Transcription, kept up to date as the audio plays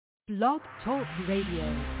Blog Talk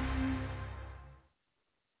Radio.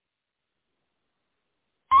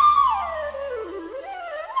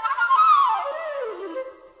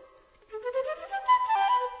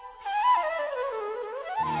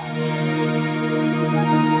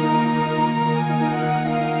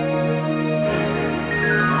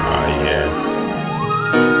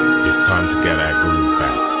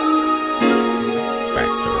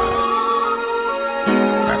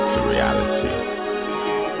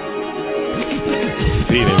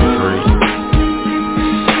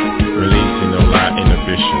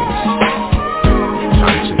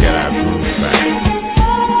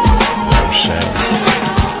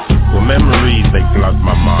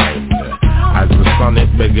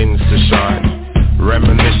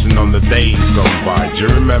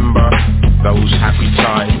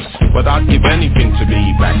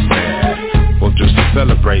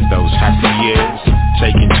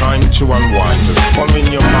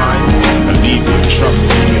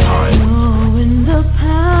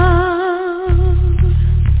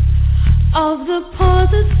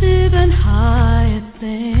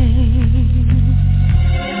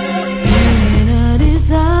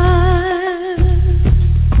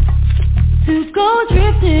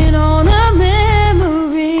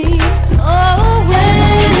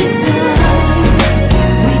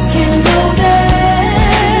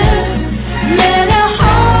 Let our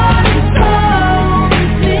hearts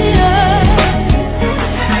go.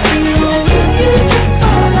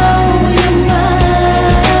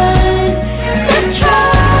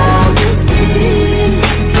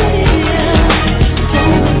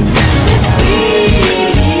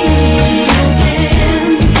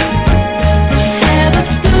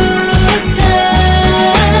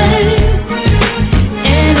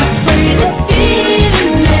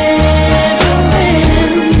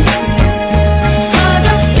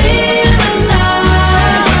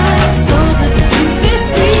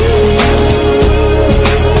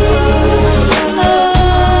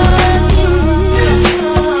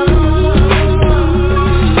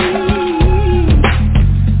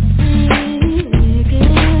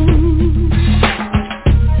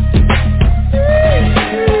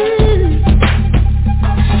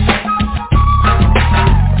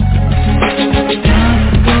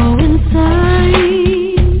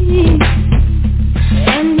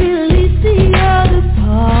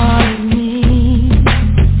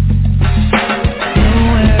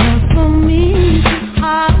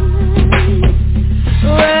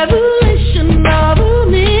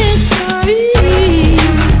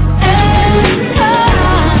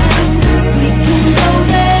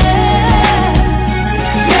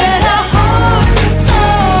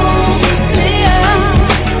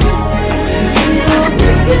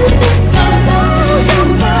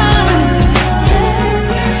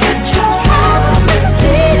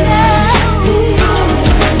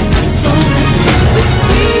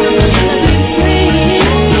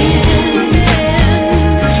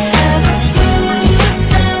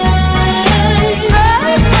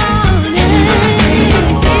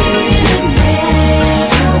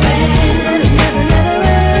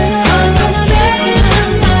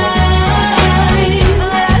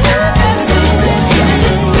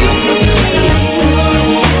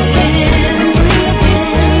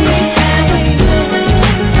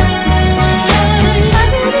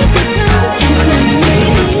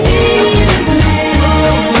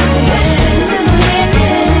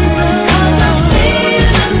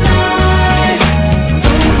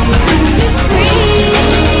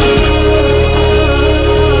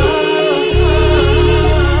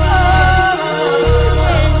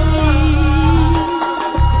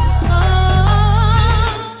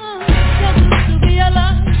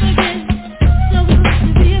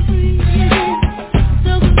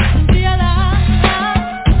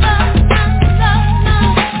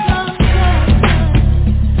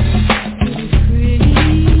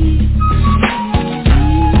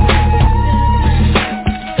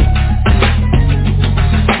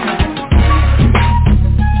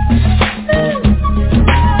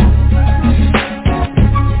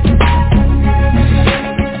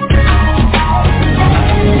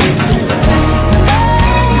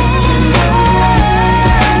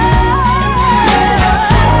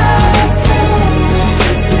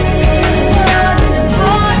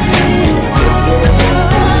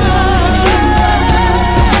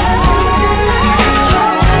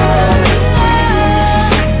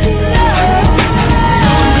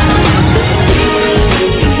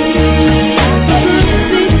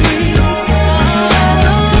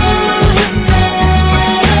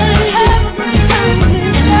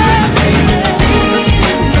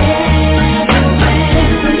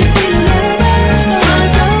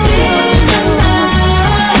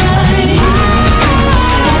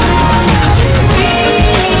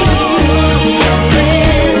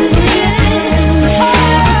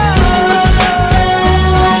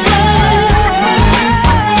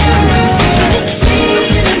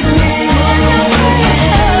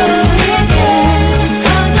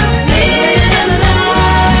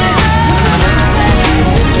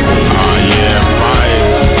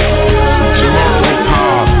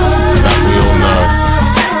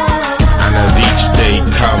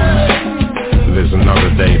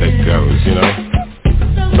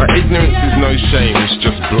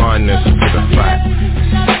 blindness to the fact.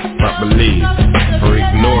 But believe, for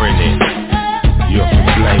ignoring it, you're to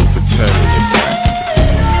blame for turning your back.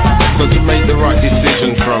 So to make the right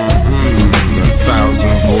decision from 1,000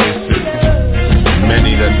 voices,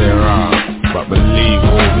 many that there are, but believe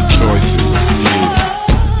all the choices are few.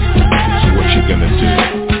 So what you gonna do?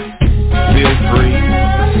 Feel free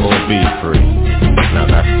or be free? Now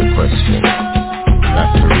that's the question.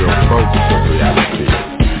 That's the real focus of reality.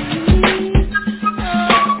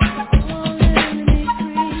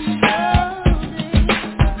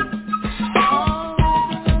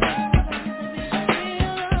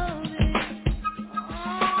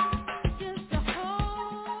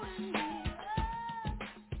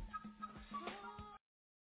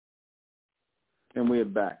 And we're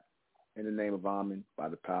back. In the name of Amen, by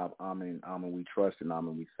the power of Amen, and Amen we trust, and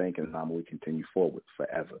Amen we think, and Amen we continue forward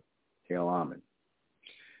forever. Hail Amen.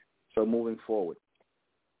 So moving forward,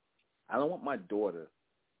 I don't want my daughter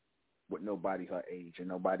with nobody her age and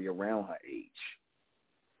nobody around her age,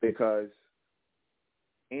 because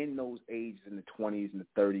in those ages, in the 20s and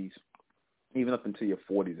the 30s, even up until your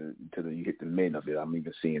 40s, until you hit the mid of it, I'm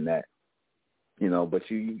even seeing that,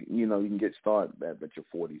 but you can get started at your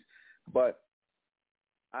 40s. But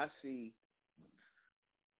I see,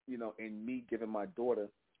 in me giving my daughter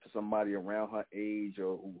to somebody around her age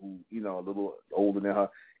or who a little older than her,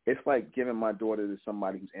 it's like giving my daughter to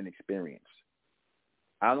somebody who's inexperienced.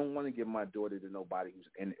 I don't want to give my daughter to nobody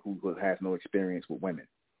who has no experience with women,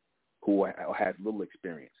 who has little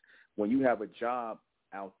experience. When you have a job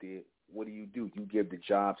out there, what do? You give the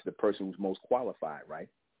job to the person who's most qualified, right?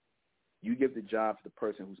 You give the job to the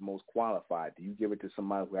person who's most qualified. Do you give it to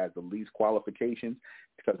somebody who has the least qualifications?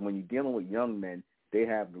 Because when you're dealing with young men, they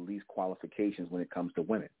have the least qualifications when it comes to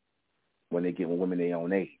women, when they get with women their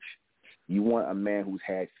own age. You want a man who's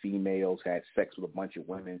had females, had sex with a bunch of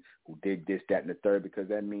women, who did this, that, and the third, because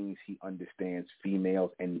that means he understands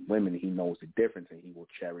females and women. He knows the difference, and he will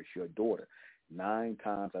cherish your daughter. 9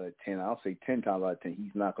 times out of 10, I'll say 10 times out of 10,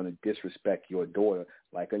 he's not going to disrespect your daughter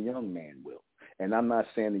like a young man will. And I'm not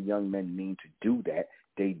saying the young men mean to do that.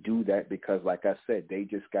 They do that because, like I said, they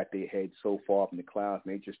just got their heads so far up in the clouds,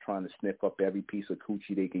 and they're just trying to sniff up every piece of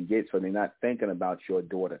coochie they can get, so they're not thinking about your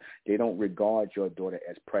daughter. They don't regard your daughter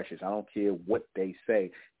as precious. I don't care what they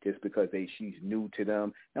say, just because she's new to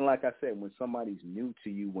them. And like I said, when somebody's new to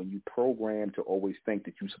you, when you program to always think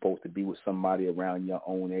that you're supposed to be with somebody around your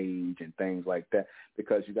own age and things like that,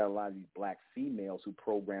 because you got a lot of these black females who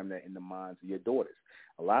program that in the minds of your daughters.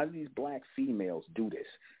 A lot of these black females do this.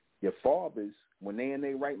 Your fathers, when they in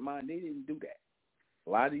their right mind, they didn't do that. A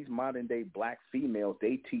lot of these modern-day black females,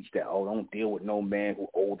 they teach that, don't deal with no man who's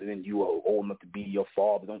older than you or old enough to be your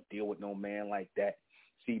father. Don't deal with no man like that.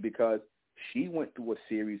 See, because she went through a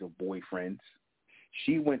series of boyfriends.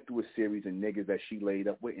 She went through a series of niggas that she laid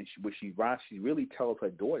up with, and she really tells her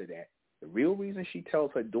daughter that. The real reason she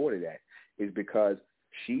tells her daughter that is because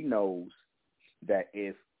she knows that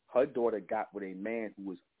if her daughter got with a man who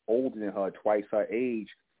was older than her, twice her age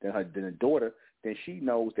than the daughter, then she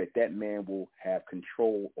knows that man will have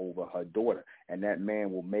control over her daughter, and that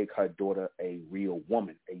man will make her daughter a real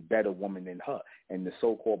woman, a better woman than her. And the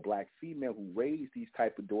so-called black female who raised these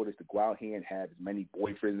type of daughters to go out here and have as many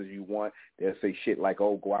boyfriends as you want, they'll say shit like,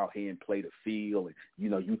 go out here and play the field, and,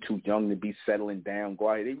 you too young to be settling down, go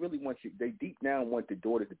out here. They really want you, they deep down want their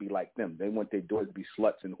daughters to be like them. They want their daughters to be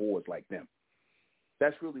sluts and whores like them.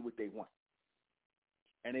 That's really what they want.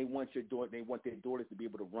 And they want their daughters to be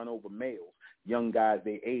able to run over males, young guys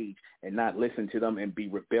their age, and not listen to them and be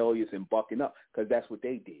rebellious and bucking up, because that's what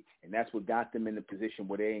they did. And that's what got them in the position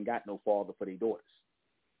where they ain't got no father for their daughters.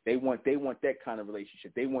 They want that kind of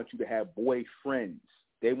relationship. They want you to have boyfriends.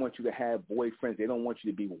 They want you to have boyfriends. They don't want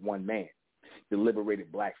you to be with one man, the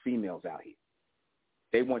liberated black females out here.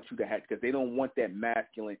 They want you to have, because they don't want that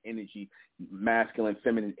masculine,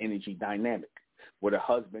 feminine energy dynamic, where the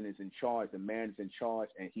husband is in charge, the man is in charge,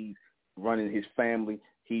 and he's running his family.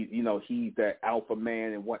 He's the alpha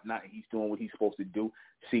man and whatnot. And he's doing what he's supposed to do.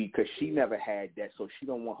 See, because she never had that, so she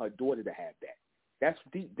don't want her daughter to have that. That's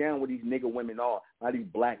deep down what these nigger women are. A lot of these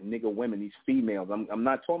black nigger women, these females. I'm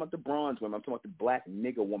not talking about the bronze women. I'm talking about the black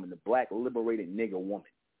nigger woman, the black liberated nigger woman,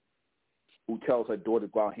 who tells her daughter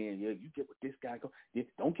to go out here and, you get with this guy.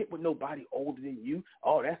 Don't get with nobody older than you.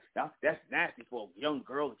 Oh, that's nasty for a young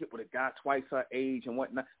girl to get with a guy twice her age and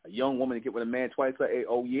whatnot. A young woman to get with a man twice her age.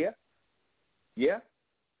 Oh, yeah? Yeah?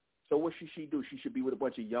 So what should she do? She should be with a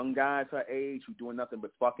bunch of young guys her age who doing nothing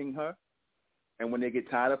but fucking her. And when they get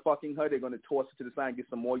tired of fucking her, they're going to toss her to the side and get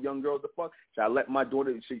some more young girls to fuck.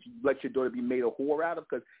 Should you let your daughter be made a whore out of?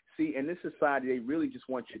 Because, see, in this society, they really just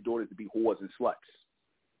want your daughter to be whores and sluts.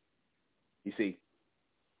 You see,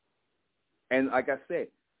 And like I said,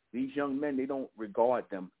 these young men, they don't regard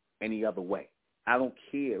them any other way. I don't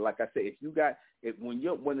care. Like I said,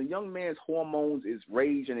 when a young man's hormones is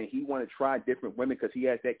raging and he want to try different women because he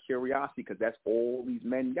has that curiosity, because that's all these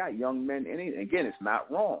men got, young men. And again, it's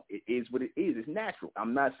not wrong. It is what it is. It's natural.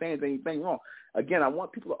 I'm not saying there's anything wrong. Again, I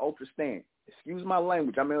want people to understand. Excuse my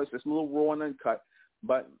language. I mean, it's just a little raw and uncut,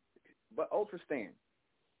 but understand.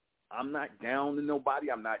 I'm not down to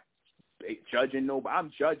nobody. I'm not judging nobody.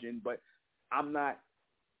 I'm judging, but I'm not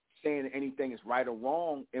saying that anything is right or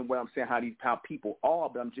wrong in what I'm saying, how people are,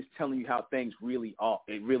 but I'm just telling you how things really are.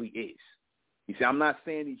 It really is. You see, I'm not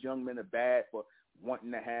saying these young men are bad for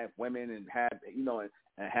wanting to have women and have,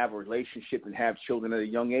 and have a relationship and have children at a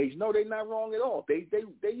young age. No, they're not wrong at all. They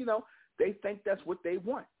think that's what they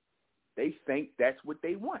want. They think that's what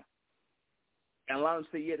they want. And a lot of them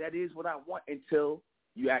say, yeah, that is what I want, until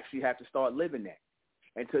you actually have to start living that.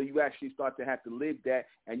 Until you actually start to have to live that,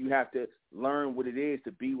 and you have to learn what it is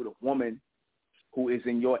to be with a woman who is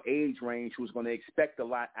in your age range, who's going to expect a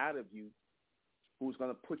lot out of you, who's going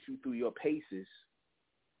to put you through your paces.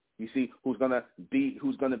 You see, who's going to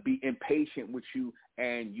be impatient with you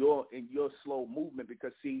and your slow movement,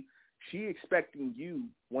 because see, she expecting you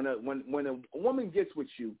when a woman gets with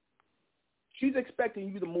you, she's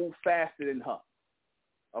expecting you to move faster than her.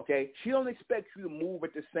 Okay? She don't expect you to move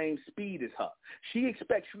at the same speed as her. She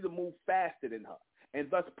expects you to move faster than her, and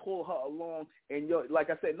thus pull her along. And like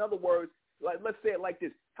I said, in other words, let's say it like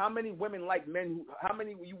this: how many women like men? How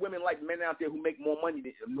many you women like men out there who make more money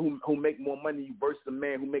than who make more money than you versus a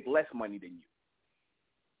man who make less money than you?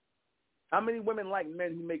 How many women like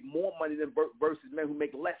men who make more money than versus men who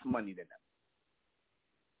make less money than them?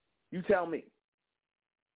 You tell me.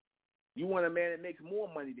 You want a man that makes more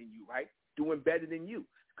money than you, right? Doing better than you,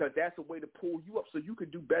 because that's a way to pull you up so you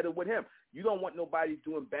could do better with him. You don't want nobody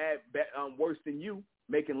doing worse than you,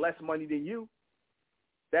 making less money than you.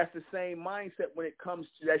 That's the same mindset when it comes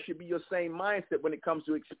to, that should be your same mindset when it comes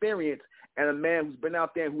to experience and a man who's been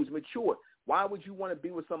out there and who's matured. Why would you want to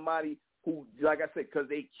be with somebody who, like I said, because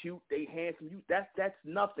they cute, they handsome? That's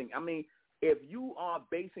nothing. I mean, if you are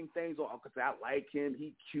basing things on, because I like him,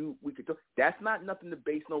 he cute, we could talk, that's not nothing to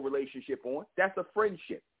base no relationship on. That's a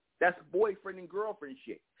friendship. That's boyfriend and girlfriend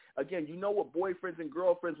shit. Again, you know what boyfriends and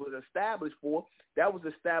girlfriends was established for? That was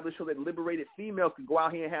established so that liberated females could go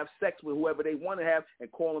out here and have sex with whoever they want to have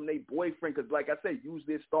and call them their boyfriend. Because, like I said,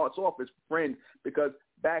 usually it starts off as friends. Because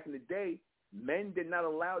back in the day, men did not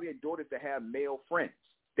allow their daughters to have male friends.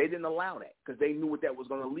 They didn't allow that because they knew what that was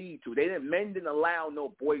going to lead to. Men didn't allow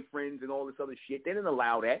no boyfriends and all this other shit. They didn't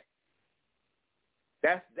allow that.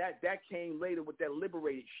 That came later with that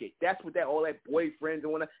liberated shit. That's what all that boyfriends and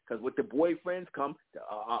all that. Because with the boyfriends come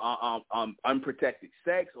unprotected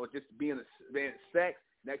sex, or just being sex.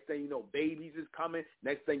 Next thing you know, babies is coming.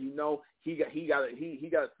 Next thing you know, he got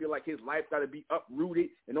to feel like his life got to be uprooted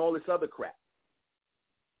and all this other crap.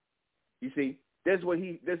 You see, this is what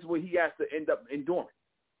he has to end up enduring.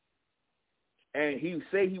 And he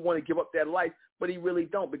say he want to give up that life, but he really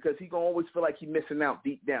don't, because he gonna always feel like he's missing out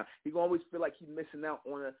deep down. He gonna always feel like he's missing out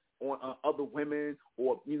on other women,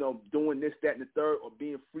 or doing this, that, and the third, or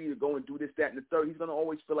being free to go and do this, that, and the third. He's gonna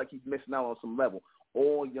always feel like he's missing out on some level.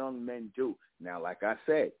 All young men do. Now, like I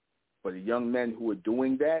said, for the young men who are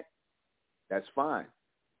doing that, that's fine.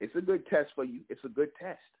 It's a good test for you. It's a good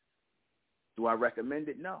test. Do I recommend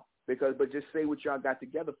it? No, but just say what y'all got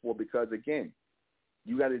together for, because again,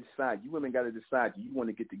 you got to decide. You women got to decide. Do you want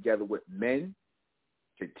to get together with men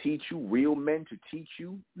to teach you, real men to teach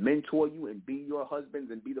you, mentor you, and be your husbands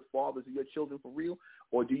and be the fathers of your children for real?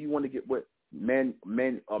 Or do you want to get with men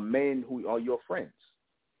who are your friends?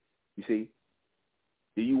 You see?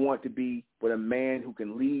 Do you want to be with a man who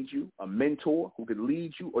can lead you, a mentor who can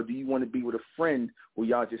lead you, or do you want to be with a friend who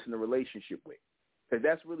y'all just in a relationship with? Because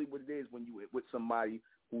that's really what it is when you with somebody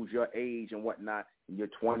who's your age and whatnot, in your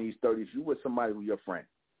 20s, 30s. You with somebody who's your friend.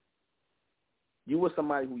 You with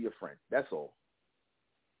somebody who's your friend. That's all.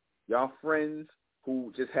 Y'all friends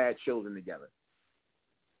who just had children together.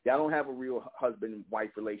 Y'all don't have a real husband and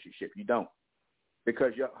wife relationship. You don't.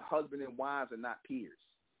 Because your husband and wives are not peers.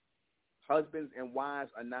 Husbands and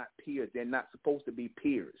wives are not peers. They're not supposed to be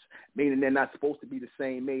peers, meaning they're not supposed to be the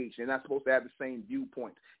same age. They're not supposed to have the same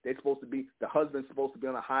viewpoints. They're supposed to be, the husband's supposed to be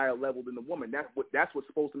on a higher level than the woman. That's what's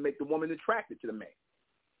supposed to make the woman attracted to the man,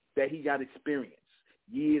 that he got experience,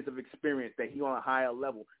 years of experience, that he on a higher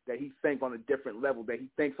level, that he think on a different level, that he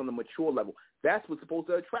thinks on a mature level. That's what's supposed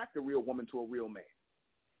to attract a real woman to a real man.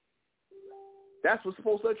 That's what's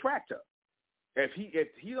supposed to attract her. If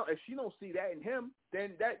she don't see that in him,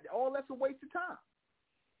 then that's a waste of time.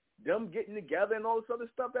 Them getting together and all this other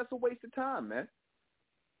stuff, that's a waste of time, man.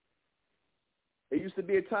 It used to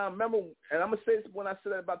be a time, remember, and I'm going to say this when I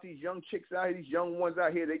said that about these young chicks out here, these young ones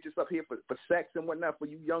out here, they just up here for sex and whatnot, for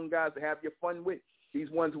you young guys to have your fun with. These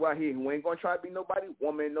ones who out here who ain't going to try to be nobody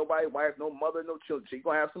woman, nobody wife, no mother, no children. She's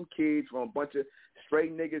going to have some kids from a bunch of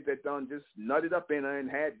straight niggas that done just nutted up in her and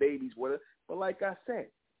had babies with her. But like I said,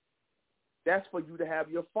 that's for you to have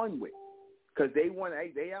your fun with. Because they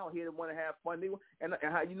out here to want to have fun. And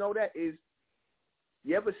how you know that is,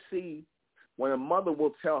 you ever see when a mother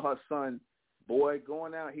will tell her son, boy, you were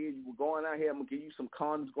going out here, I'm going to give you some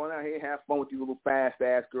condoms, going out here and have fun with these little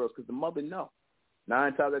fast-ass girls. Because the mother knows.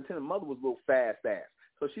 9 times out of 10, the mother was a little fast-ass.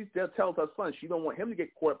 So she still tells her son she don't want him to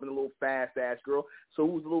get caught up in a little fast-ass girl. So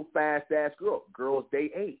who's the little fast-ass girl? Girls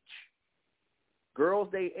they age. Girls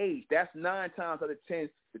they age. That's 9 times out of 10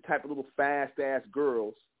 the type of little fast-ass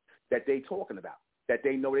girls that they talking about. That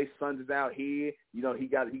they know their sons is out here. You know, he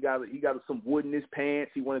got some wood in his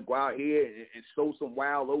pants. He want to go out here and sow some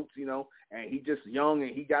wild oats, you know, and he just young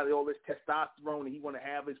and he got all this testosterone and he want to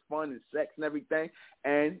have his fun and sex and everything.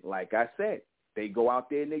 And like I said, they go out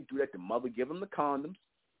there and they do that. The mother give them the condoms.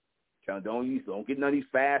 Don't get none of these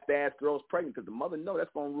fast-ass girls pregnant because the mother know that's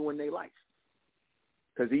going to ruin their life.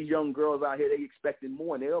 Because these young girls out here, they expecting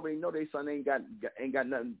more, and they already know their son ain't got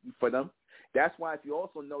nothing for them. That's why if you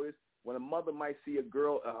also notice, when a mother might see a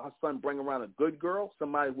girl, her son bring around a good girl,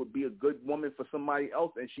 somebody would be a good woman for somebody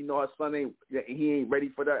else, and she know her son ain't ready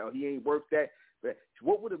for that or he ain't worth that. But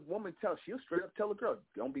what would a woman tell? She'll straight up tell a girl,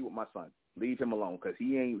 don't be with my son. Leave him alone because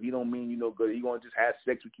he don't mean you no good. He going to just have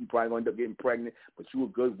sex with you, probably going to end up getting pregnant, but you a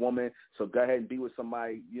good woman, so go ahead and be with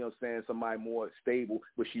somebody, you know what I'm saying, somebody more stable,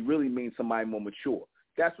 but she really means somebody more mature.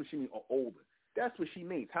 That's what she means, or older. That's what she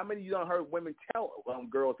means. How many of you done heard women tell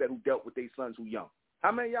girls that who dealt with their sons who young?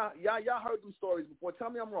 How many of y'all heard these stories before? Tell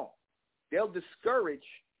me I'm wrong. They will discourage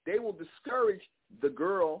the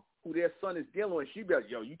girl who their son is dealing with. She be like,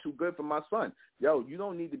 yo, you too good for my son. Yo, you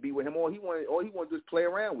don't need to be with him. All he want to do is play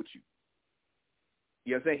around with you.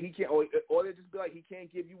 You know what I'm saying? He can't, or they just be like, he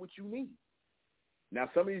can't give you what you need. Now,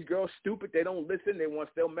 some of these girls stupid. They don't listen. They want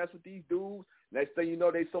to still mess with these dudes. Next thing you know,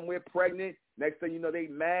 they somewhere pregnant. Next thing you know, they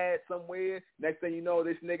mad somewhere. Next thing you know,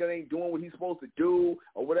 this nigga ain't doing what he's supposed to do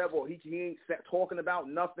or whatever. Or he ain't talking about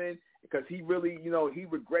nothing because he really, you know, he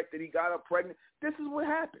regret that he got her pregnant. This is what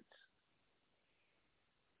happens.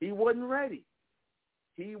 He wasn't ready.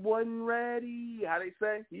 He wasn't ready. How they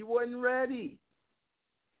say? He wasn't ready.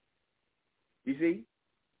 You see?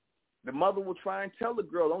 The mother will try and tell the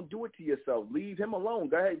girl, don't do it to yourself. Leave him alone.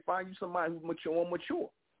 Go ahead and find you somebody who's mature,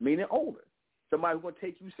 meaning older. Somebody who's going to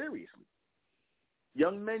take you seriously.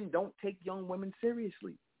 Young men don't take young women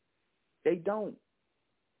seriously. They don't.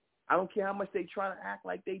 I don't care how much they try to act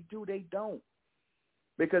like they do. They don't.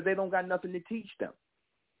 Because they don't got nothing to teach them.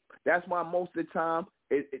 That's why most of the time,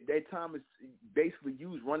 their time is basically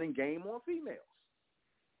used running game on females.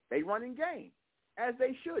 They running game, as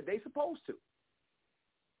they should. They supposed to.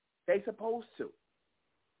 They supposed to.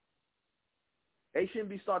 They shouldn't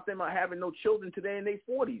be starting about having no children today in their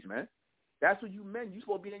 40s, man. That's what you men. You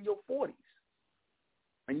supposed to be in your 40s.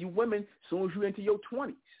 And you women, as soon as you into your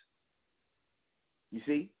 20s. You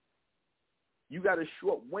see? You got a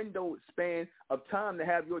short window span of time to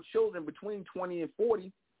have your children between 20 and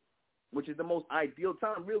 40, which is the most ideal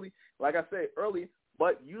time, really, like I said earlier.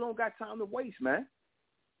 But you don't got time to waste, man.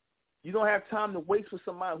 You don't have time to waste with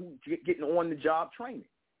somebody who's getting on-the-job training.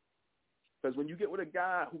 Because when you get with a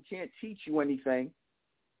guy who can't teach you anything,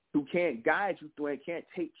 who can't guide you through it, can't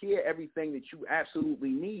take care of everything that you absolutely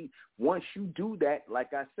need, once you do that,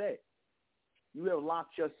 like I said, you have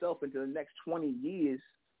locked yourself into the next 20 years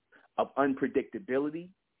of unpredictability,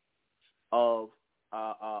 of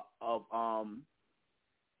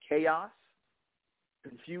chaos,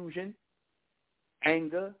 confusion,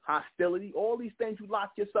 anger, hostility, all these things you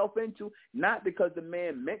lock yourself into, not because the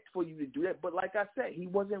man meant for you to do that, but like I said, he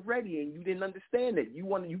wasn't ready and you didn't understand it.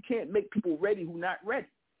 You can't make people ready who not ready.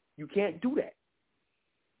 You can't do that.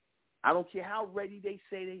 I don't care how ready they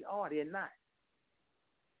say they are. They're not.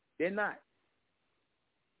 They're not.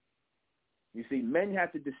 You see, men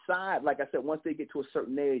have to decide, like I said, once they get to a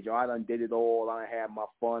certain age, I done did it all. I had my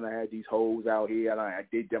fun. I had these hoes out here. I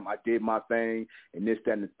did my thing, and this,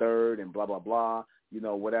 that, and the third, and blah, blah, blah, you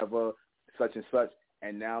know, whatever, such and such.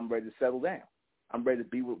 And now I'm ready to settle down. I'm ready to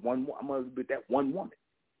be with I'm ready to be with that one woman.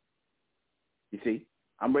 You see,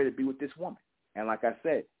 I'm ready to be with this woman. And like I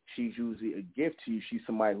said, she's usually a gift to you. She's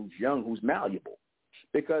somebody who's young, who's malleable.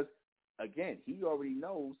 Because, again, he already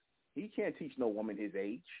knows he can't teach no woman his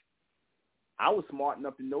age. I was smart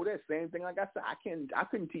enough to know that. Same thing like I said, I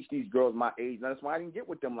couldn't teach these girls my age. And that's why I didn't get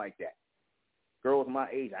with them like that. Girls my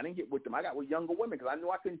age, I didn't get with them. I got with younger women because I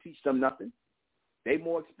knew I couldn't teach them nothing. They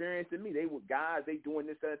more experienced than me. They were guys. They doing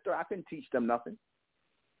this, that, and third. I couldn't teach them nothing.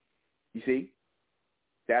 You see?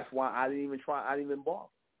 That's why I didn't even try. I didn't even bother.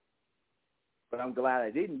 But I'm glad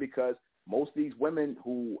I didn't, because most of these women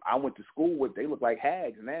who I went to school with, they look like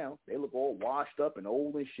hags now. They look all washed up and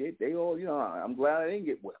old and shit. They all, I'm glad I didn't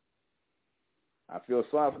get with them. I feel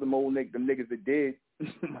sorry for them niggas that did.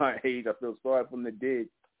 My age, I feel sorry for them that did.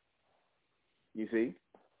 You see?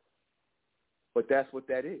 But that's what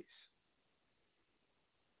that is.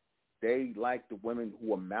 They like the women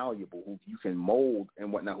who are malleable, who you can mold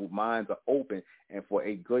and whatnot, whose minds are open. And for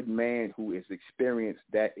a good man who is experienced,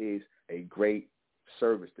 that is a great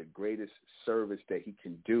service, the greatest service that he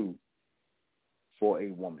can do for a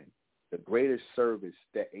woman. The greatest service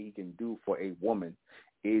that he can do for a woman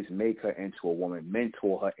is make her into a woman,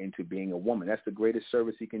 mentor her into being a woman. That's the greatest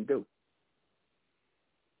service he can do.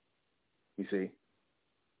 You see?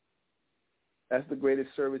 That's the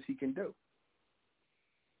greatest service he can do.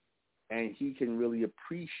 And he can really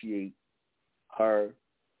appreciate her,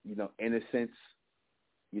 innocence,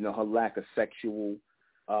 her lack of sexual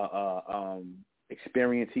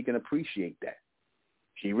experience. He can appreciate that.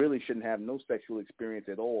 She really shouldn't have no sexual experience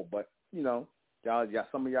at all, but, y'all,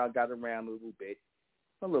 some of y'all got around a little bit.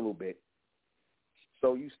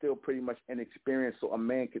 So you still pretty much inexperienced, so a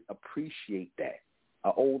man can appreciate that.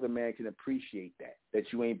 An older man can appreciate that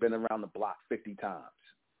you ain't been around the block 50 times.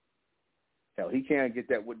 Hell, he can't get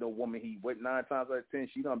that with no woman he with 9 times out of 10.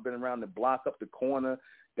 She done been around the block, up the corner,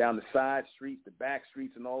 down the side streets, the back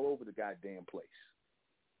streets, and all over the goddamn place.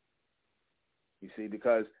 You see,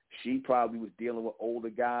 because she probably was dealing with older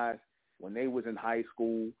guys when they was in high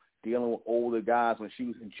school, dealing with older guys when she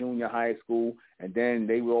was in junior high school, and then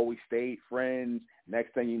they would always stayed friends.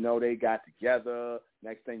 Next thing you know, they got together.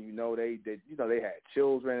 Next thing you know, they did, they had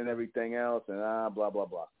children and everything else, and blah, blah,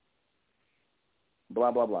 blah.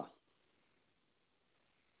 Blah, blah, blah.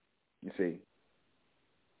 You see,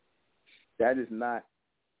 that is not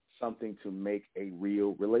something to make a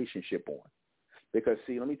real relationship on. Because,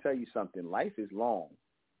 see, let me tell you something. Life is long.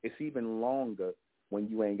 It's even longer when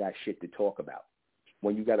you ain't got shit to talk about.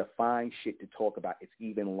 When you got to find shit to talk about, it's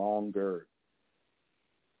even longer.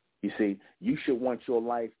 You see, you should want your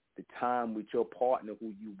life, the time with your partner who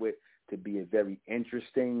you with, to be a very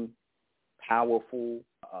interesting, powerful,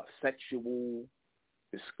 sexual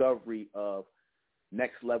discovery of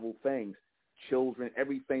next level things, children,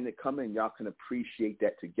 everything that come in, y'all can appreciate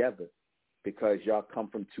that together because y'all come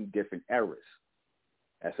from 2 different eras.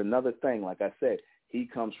 That's another thing. Like I said, he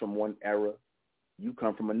comes from one era, you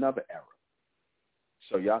come from another era.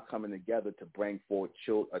 So y'all coming together to bring forth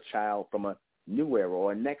a child from a new era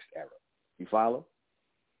or a next era. You follow?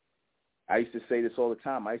 I used to say this all the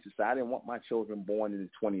time. I used to say I didn't want my children born in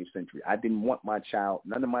the 20th century. I didn't want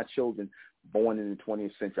none of my children born in the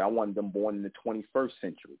 20th century. I wanted them born in the 21st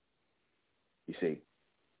century. You see?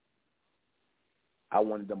 I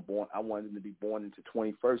wanted them to be born into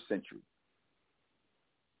 21st century.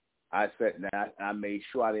 I said, now I made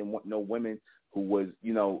sure I didn't want no women who was,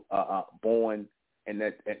 born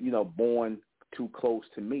born too close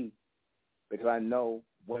to me, because I know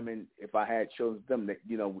women, if I had children with them, that,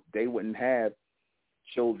 they wouldn't have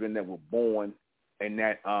children that were born in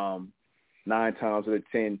that 9 times out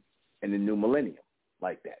of 10 in the new millennium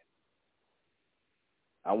like that.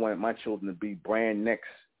 I wanted my children to be brand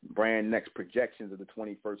next projections of the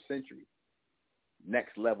 21st century,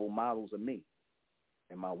 next level models of me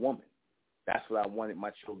and my woman. That's what I wanted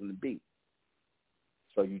my children to be.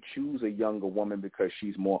 So you choose a younger woman because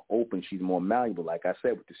she's more open, she's more malleable. Like I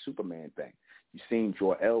said with the Superman thing, you seen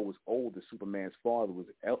Jor-El was older, Superman's father was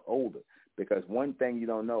older. Because one thing you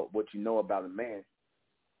don't know, what you know about a man,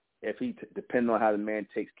 if he depending on how the man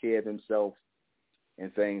takes care of himself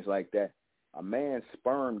and things like that, a man's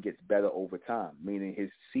sperm gets better over time, meaning his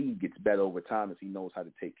seed gets better over time if he knows how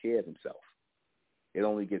to take care of himself. It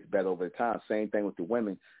only gets better over time. Same thing with the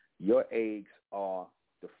women. Your eggs are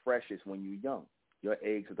the freshest when you're young. Your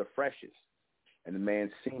eggs are the freshest. And the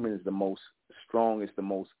man's semen is the most strongest,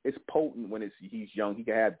 it's potent when he's young. He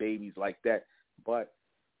can have babies like that, but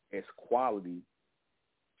it's quality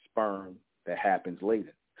sperm that happens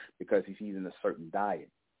later because he's eating a certain diet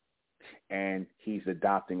and he's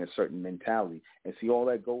adopting a certain mentality. And see, all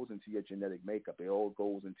that goes into your genetic makeup. It all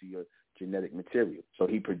goes into your genetic material. So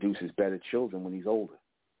he produces better children when he's older.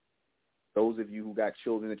 Those of you who got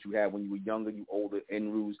children that you had when you were younger, you older,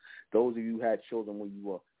 en-ruse, those of you who had children when you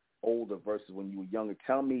were older versus when you were younger,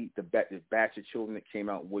 tell me the batch of children that came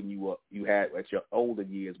out when you had at your older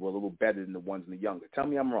years were a little better than the ones in the younger. Tell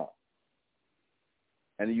me I'm wrong.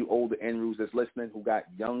 And then you older NRUs that's listening who got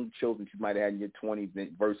young children you might have had in your 20s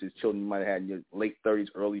versus children you might have had in your late 30s,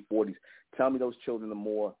 early 40s. Tell me those children are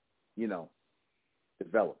more,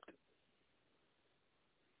 developed.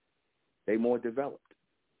 They more developed.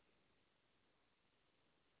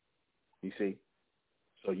 You see?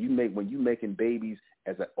 So when you making babies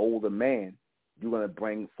as an older man, you're going to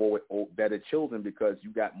bring forward better children because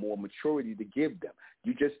you got more maturity to give them.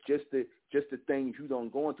 You just the things you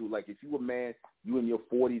don't going through. Like if you a man, you in your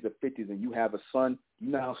 40s or 50s, and you have a son, you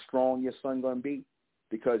know how strong your son going to be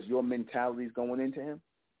because your mentality is going into him.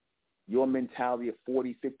 Your mentality at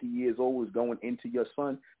 40, 50 years old is going into your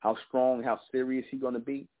son. How strong, how serious he going to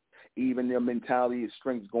be. Even their mentality and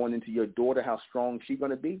strength is going into your daughter. How strong she going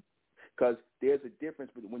to be. Because there's a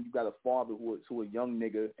difference when you got a father who a young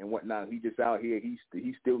nigga and whatnot. He just out here.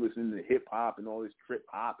 He's still listening to hip hop and all this trip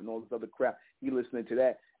hop and all this other crap. He listening to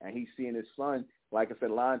that, and he's seeing his son. Like I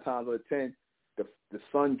said, 9 times out of 10, the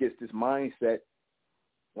son gets this mindset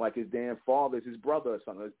like his damn father is his brother or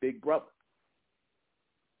something, his big brother.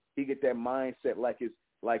 He get that mindset like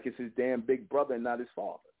it's his damn big brother and not his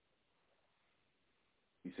father.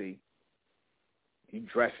 You see, he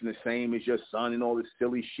dressing the same as your son and all this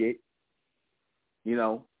silly shit. You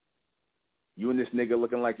and this nigga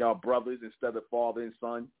looking like y'all brothers instead of father and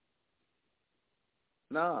son.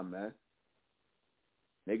 Nah, man.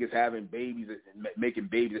 Niggas having babies, making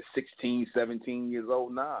babies at 16, 17 years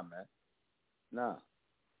old. Nah, man.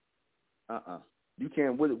 Nah. You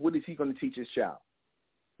can't. What is he going to teach his child?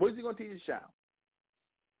 What is he going to teach his child?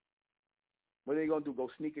 What are they going to do? Go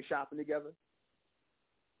sneaker shopping together?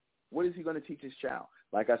 What is he going to teach his child?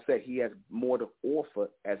 Like I said, he has more to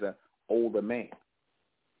offer as an older man.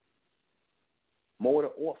 More to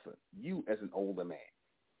offer you as an older man.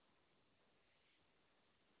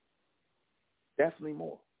 Definitely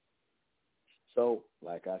more. So,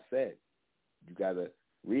 like I said, you got to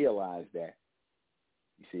realize that.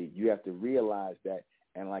 You see, you have to realize that.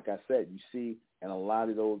 And like I said, you see, in a lot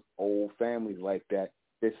of those old families like that,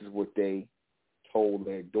 this is what they told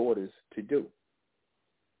their daughters to do.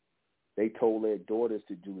 They told their daughters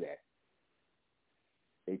to do that.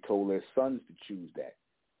 They told their sons to choose that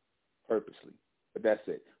purposely. But that's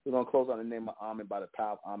it. We're going to close on the name of Amen by the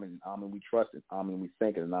power of Amen. Amen we trust, and Amen we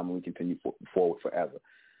think, and Amen we continue forward forever.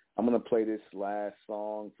 I'm going to play this last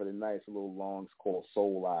song for the night. It's a little long. It's called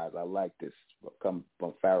Soul Eyes. I like this. Come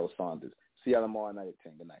from Pharoah Saunders. See y'all tomorrow night at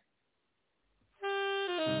 10. Good night.